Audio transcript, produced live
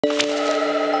Paid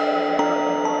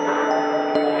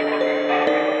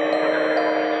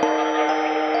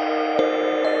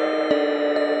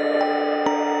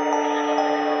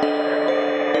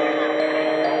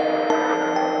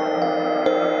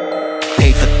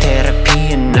for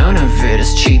therapy and none of it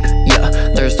is cheap. Yeah,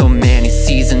 there's so many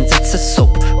seasons, it's a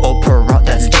soap opera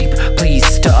that's deep. Please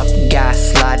stop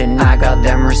gaslighting, I got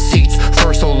them receipts.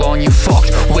 For so long you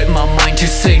fucked with my mind, to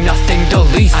say nothing the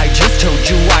least. I just told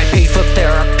you I paid for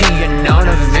therapy and none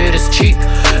of it is cheap.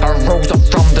 I rose up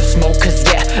from the smoke cause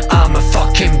yeah, I'm a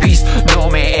fucking beast. No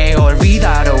me he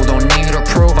olvidado, don't need to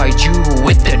provide you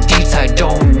with the deets. I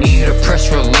don't need a press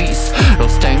release,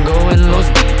 los tengo en los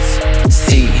beats.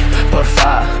 Sí,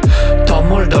 porfa,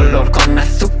 tomo el dolor con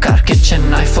azúcar, kitchen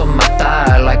knife for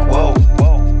matar, like whoa.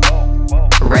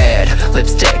 Red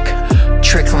lipstick,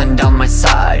 trickling down my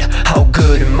side. How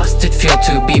good must it feel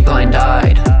to be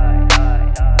blind-eyed?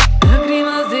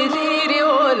 Lágrimas de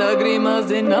lirio, lágrimas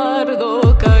de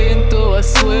nardo, caen todas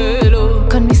suelo.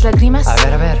 Con mis lágrimas, A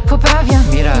ver, fue praviya,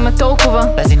 Mira,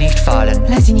 tolkova, lass sie nicht fallen.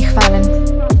 lass sie nicht fallen.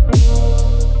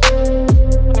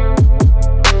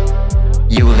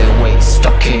 You lay waste,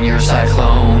 stuck in your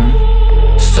cyclone.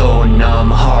 So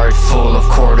numb, heart full of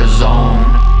cortisone.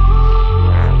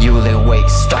 You lay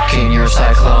waste, stuck in your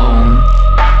cyclone.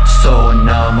 So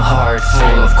numb, heart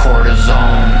full of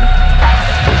cortisone.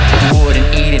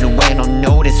 Wouldn't eat it, went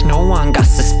unnoticed, no one got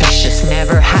suspicious.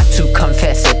 Never had to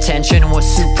confess, attention was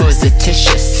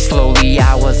supposititious. Slowly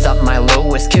I was at my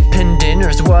lowest, skipping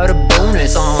dinners, what a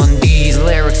bonus. On these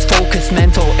lyrics focus,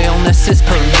 mental illness is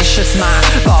pernicious. My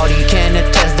body can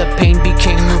attest the pain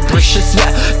became nutritious.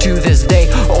 Yeah, to this day,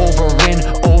 over and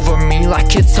over me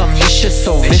like it's omniscious.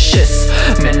 So vicious,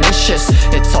 malicious,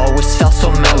 it's always felt so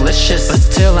malicious. But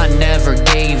still I never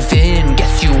gave in,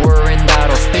 guess you weren't that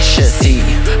auspicious. Sí,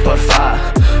 porfa,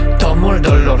 tomo el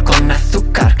dolor con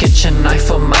azúcar, kitchen knife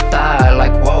for matar,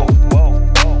 like whoa.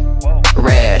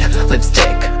 Red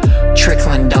lipstick,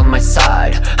 trickling down my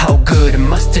side. How good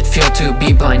must it feel to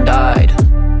be blind-eyed?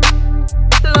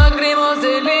 Lágrimas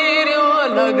de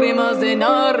lirio, lágrimas de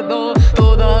nardo,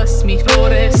 todas mis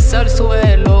flores al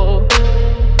suelo.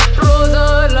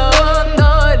 Rosa,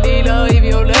 lavanda, lila y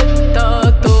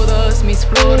violeta, todas mis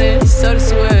flores al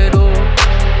suelo.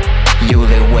 You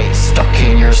lay waste, stuck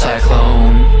in your cyclone.